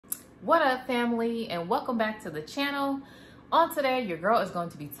What up, family, and welcome back to the channel. On today, your girl is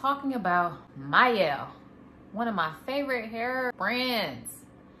going to be talking about Mielle, one of my favorite hair brands,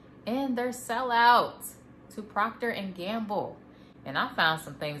 and their sellout to Proctor and Gamble. And I found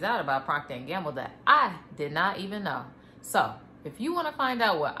some things out about Proctor and Gamble that I did not even know. So if you want to find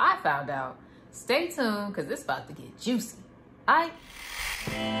out what I found out, stay tuned because it's about to get juicy. Hey,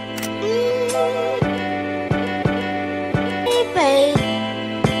 babe.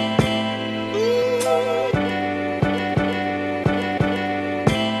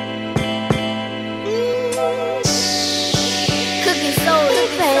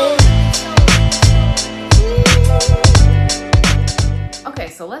 Okay,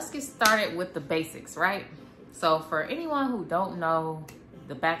 so let's get started with the basics, right? So for anyone who don't know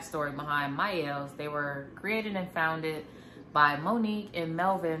the backstory behind Mielle's, they were created and founded by Monique and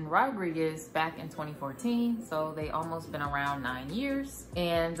Melvin Rodriguez back in 2014. So they almost been around 9 years.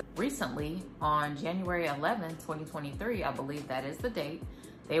 And recently on January 11, 2023, I believe that is the date,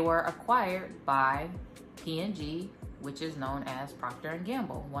 they were acquired by P&G, which is known as Procter and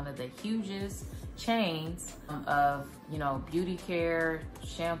Gamble, one of the hugest chains of, beauty care,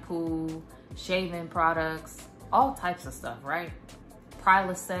 shampoo, shaving products, all types of stuff, right?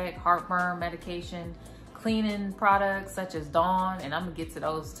 Prilosec, heartburn medication, cleaning products such as Dawn, and I'm gonna get to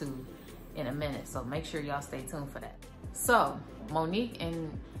those two in a minute, so make sure y'all stay tuned for that. So Monique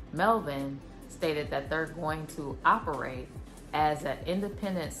and Melvin stated that they're going to operate as an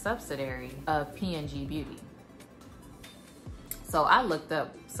independent subsidiary of P&G Beauty. So I looked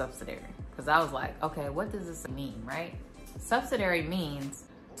up subsidiary because I was like, okay, what does this mean, right? Subsidiary means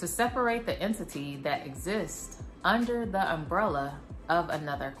to separate the entity that exists under the umbrella of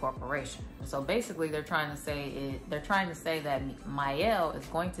another corporation. So basically they're trying to say that Mielle is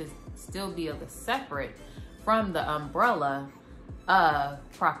going to still be able to separate from the umbrella of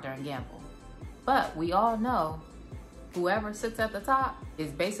Procter and Gamble. But we all know whoever sits at the top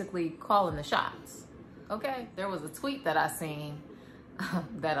is basically calling the shots. Okay, there was a tweet that I seen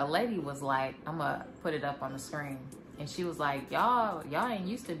that a lady was like, I'm gonna put it up on the screen, and she was like, y'all ain't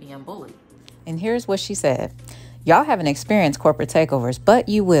used to being bullied. And here's what she said. Y'all haven't experienced corporate takeovers, but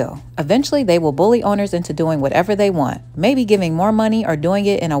you will. Eventually, they will bully owners into doing whatever they want, maybe giving more money or doing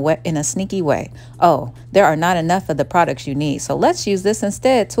it in a sneaky way. Oh, there are not enough of the products you need, so let's use this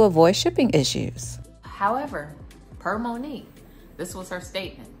instead to avoid shipping issues. However, per Monique, this was her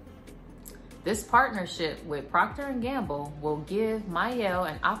statement. This partnership with Procter and Gamble will give Mielle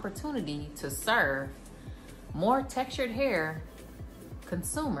an opportunity to serve more textured hair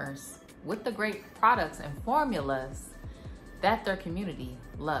consumers with the great products and formulas that their community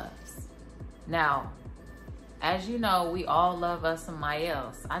loves. Now, as you know, we all love us some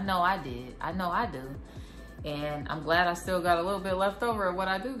Mielle's. I know I did. I know I do. And I'm glad I still got a little bit left over of what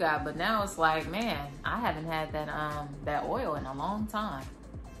I do got. But now it's like, man, I haven't had that oil in a long time.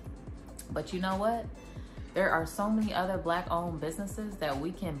 But you know what? There are so many other Black-owned businesses that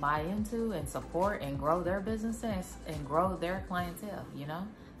we can buy into and support and grow their businesses and grow their clientele,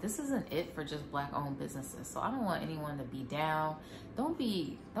 This isn't it for just Black-owned businesses. So I don't want anyone to be down. Don't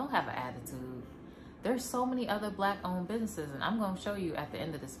have an attitude. There's so many other Black-owned businesses, and I'm going to show you at the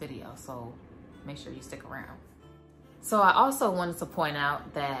end of this video. So make sure you stick around. So I also wanted to point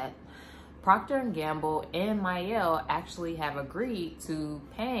out that Procter and Gamble and Mielle actually have agreed to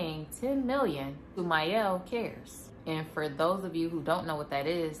paying $10 million to Mielle Cares. And for those of you who don't know what that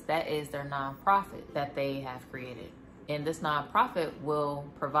is their nonprofit that they have created. And this nonprofit will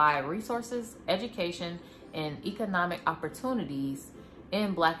provide resources, education, and economic opportunities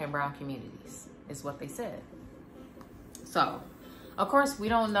in Black and brown communities, is what they said. So, of course, we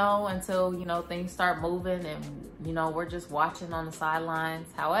don't know until, things start moving and, we're just watching on the sidelines.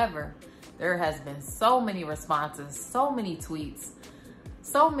 However, there has been so many responses, so many tweets,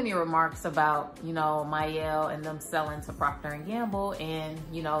 so many remarks about, Mielle and them selling to Procter and Gamble and,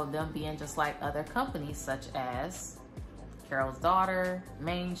 them being just like other companies such as Carol's Daughter,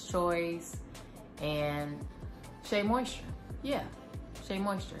 Main's Choice, and Shea Moisture. Yeah, Shea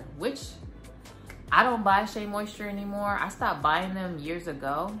Moisture, which I don't buy Shea Moisture anymore. I stopped buying them years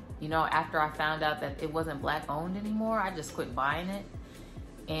ago. After I found out that it wasn't Black owned anymore, I just quit buying it.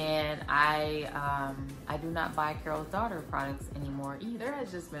 And I do not buy Carol's Daughter products anymore either. There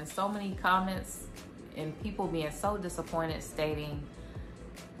has just been so many comments and people being so disappointed, stating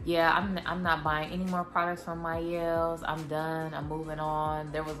yeah, I'm not buying any more products from Mielle's. I'm done. I'm moving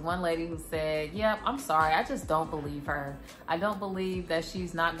on. There was one lady who said, yep, I'm sorry. I just don't believe her. I don't believe that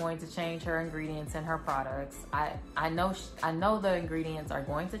she's not going to change her ingredients in her products. I know the ingredients are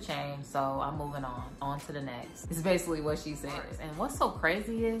going to change, so I'm moving on to the next. It's basically what she says. And what's so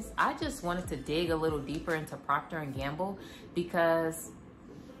crazy is I just wanted to dig a little deeper into Proctor and Gamble, because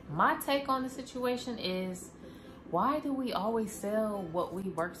my take on the situation is, why do we always sell what we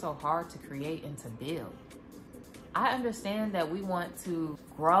work so hard to create and to build? I understand that we want to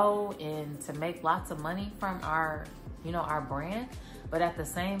grow and to make lots of money from our brand, but at the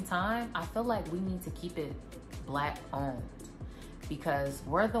same time, I feel like we need to keep it Black owned, because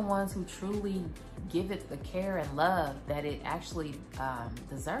we're the ones who truly give it the care and love that it actually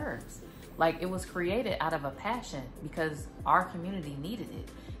deserves. Like, it was created out of a passion because our community needed it.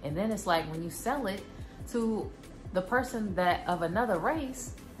 And then it's like, when you sell it to the person that of another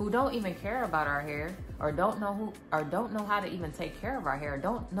race who don't even care about our hair, or don't know how to even take care of our hair,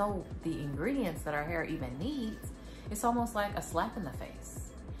 don't know the ingredients that our hair even needs, it's almost like a slap in the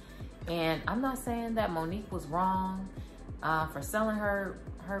face. And I'm not saying that Monique was wrong for selling her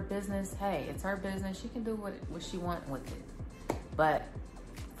business. Hey, it's her business. She can do what she wants with it. But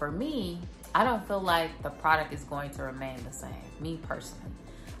for me, I don't feel like the product is going to remain the same. Me personally,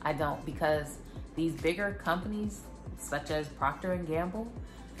 I don't, because these bigger companies, such as Procter and Gamble,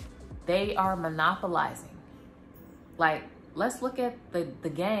 they are monopolizing. Like, let's look at the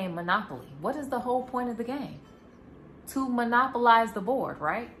game Monopoly. What is the whole point of the game? To monopolize the board,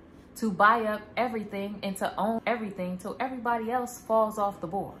 right? To buy up everything and to own everything till everybody else falls off the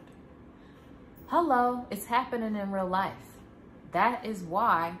board. Hello, it's happening in real life. That is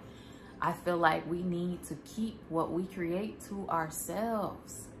why I feel like we need to keep what we create to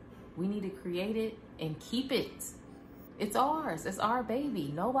ourselves. We need to create it and keep it. It's ours. It's our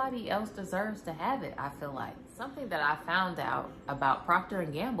baby. Nobody else deserves to have it, I feel like. Something that I found out about Procter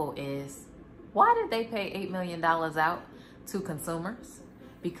and Gamble is, why did they pay $8 million out to consumers?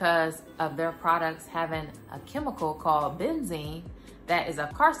 Because of their products having a chemical called benzene that is a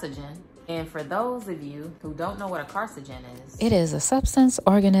carcinogen. And for those of you who don't know what a carcinogen is, it is a substance,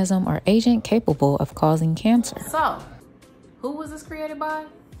 organism, or agent capable of causing cancer. So, who was this created by?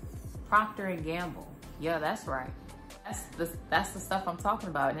 Procter and Gamble. Yeah, that's right. That's the stuff I'm talking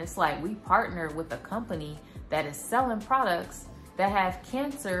about. And it's like, we partnered with a company that is selling products that have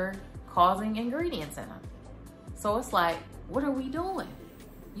cancer-causing ingredients in them. So it's like, what are we doing?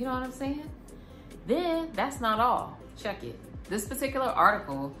 You know what I'm saying? Then, that's not all. Check it. This particular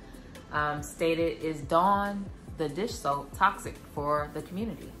article stated, is Dawn the dish soap toxic for the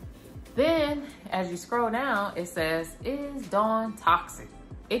community? Then, as you scroll down, it says, is Dawn toxic?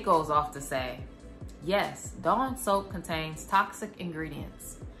 It goes off to say, yes, Dawn soap contains toxic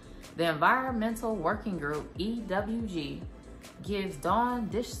ingredients. The Environmental Working Group, EWG, gives Dawn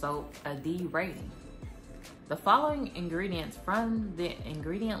dish soap a D rating. The following ingredients from the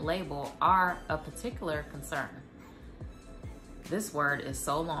ingredient label are a particular concern. This word is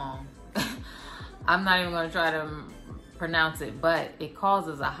so long. I'm not even going to try to pronounce it, but it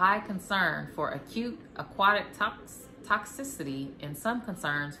causes a high concern for acute aquatic toxicity and some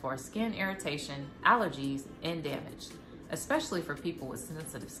concerns for skin irritation, allergies, and damage, especially for people with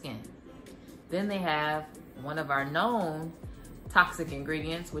sensitive skin. Then they have one of our known toxic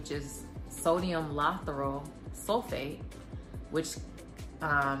ingredients, which is sodium lauryl sulfate, which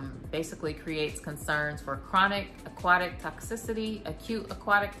basically creates concerns for chronic aquatic toxicity, acute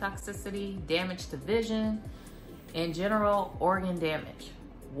aquatic toxicity, damage to vision, and general organ damage.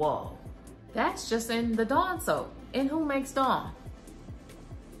 Whoa. That's just in the Dawn soap. And who makes Dawn?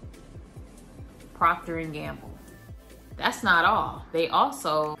 Procter and Gamble. That's not all. They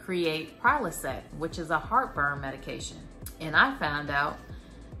also create Prilosec, which is a heartburn medication. And I found out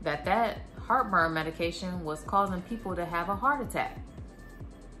that heartburn medication was causing people to have a heart attack.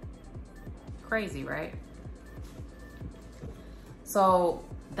 Crazy, right? So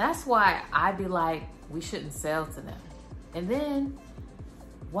that's why I be like, we shouldn't sell to them. And then,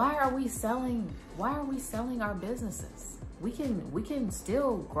 why are we selling our businesses? We can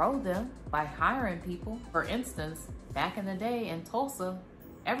still grow them by hiring people. For instance, back in the day in Tulsa,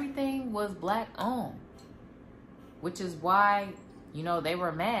 everything was Black owned, which is why, they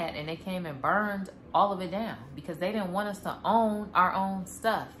were mad and they came and burned all of it down, because they didn't want us to own our own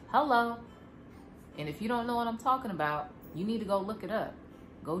stuff. Hello. And if you don't know what I'm talking about, you need to go look it up.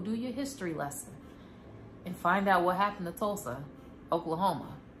 Go do your history lesson and find out what happened to Tulsa,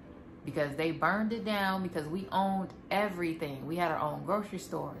 Oklahoma, because they burned it down because we owned everything. We had our own grocery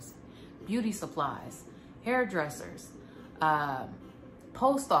stores, beauty supplies, hairdressers,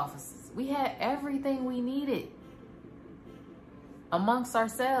 post offices. We had everything we needed amongst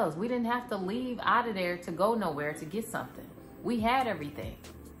ourselves. We didn't have to leave out of there to go nowhere to get something. We had everything.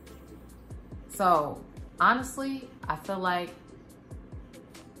 So honestly, I feel like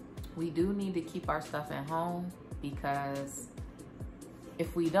we do need to keep our stuff at home, because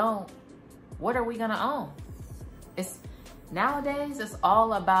if we don't, what are we gonna own? Nowadays, it's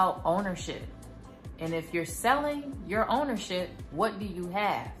all about ownership. And if you're selling your ownership, what do you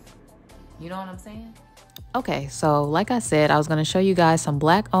have? You know what I'm saying? Okay, so like I said, I was going to show you guys some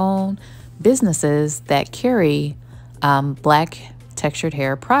Black-owned businesses that carry Black textured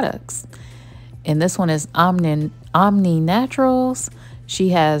hair products. And this one is Omni Naturals. She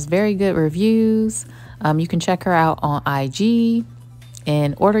has very good reviews. You can check her out on IG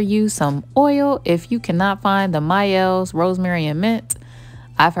and order you some oil if you cannot find the Mielle's Rosemary and Mint.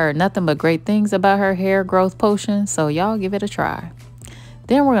 I've heard nothing but great things about her hair growth potion, so y'all give it a try.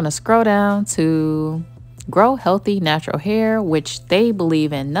 Then we're going to scroll down to Grow Healthy Natural Hair, which they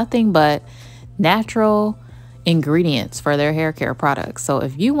believe in nothing but natural ingredients for their hair care products. So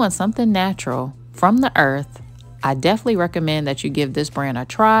if you want something natural from the earth, I definitely recommend that you give this brand a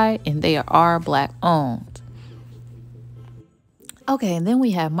try, and they are Black owned. Okay, and then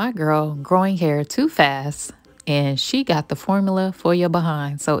we have my girl growing hair too fast, and she got the formula for your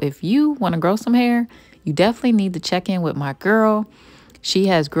behind. So if you want to grow some hair, you definitely need to check in with my girl. She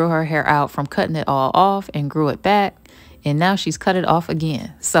has grew her hair out from cutting it all off and grew it back, and now she's cut it off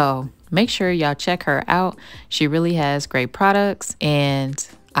again. So make sure y'all check her out. She really has great products, and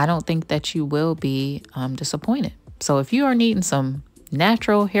I don't think that you will be disappointed. So if you are needing some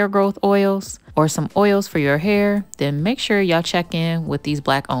natural hair growth oils or some oils for your hair, then make sure y'all check in with these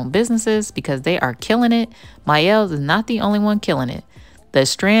Black owned businesses, because they are killing it. Mielle's is not the only one killing it. The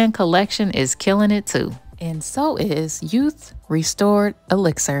Strand collection is killing it too. And so is Youth Restored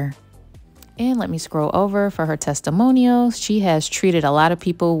Elixir. And let me scroll over for her testimonials. She has treated a lot of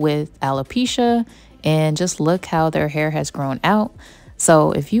people with alopecia, and just look how their hair has grown out.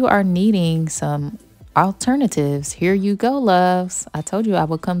 So if you are needing some alternatives, here you go, loves. I told you I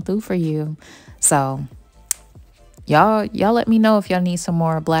would come through for you. So y'all let me know if y'all need some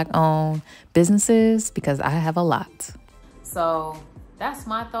more Black owned businesses, because I have a lot. So that's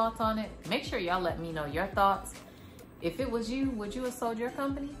my thoughts on it. Make sure y'all let me know your thoughts. If it was you, would you have sold your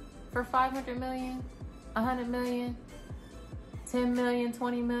company for 500 million, 100 million, 10 million,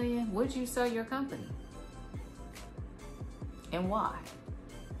 20 million? Would you sell your company? And why?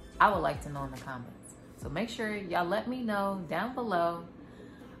 I would like to know in the comments. So make sure y'all let me know down below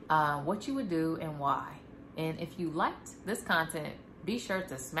what you would do and why. And if you liked this content, be sure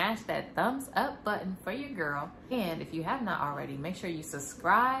to smash that thumbs up button for your girl. And if you have not already, make sure you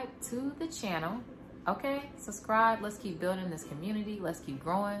subscribe to the channel. Okay, subscribe. Let's keep building this community. Let's keep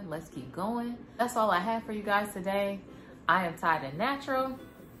growing. Let's keep going. That's all I have for you guys today. I am Ty the Natural,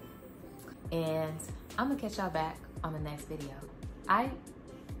 and I'm gonna catch y'all back on the next video.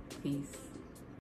 Peace.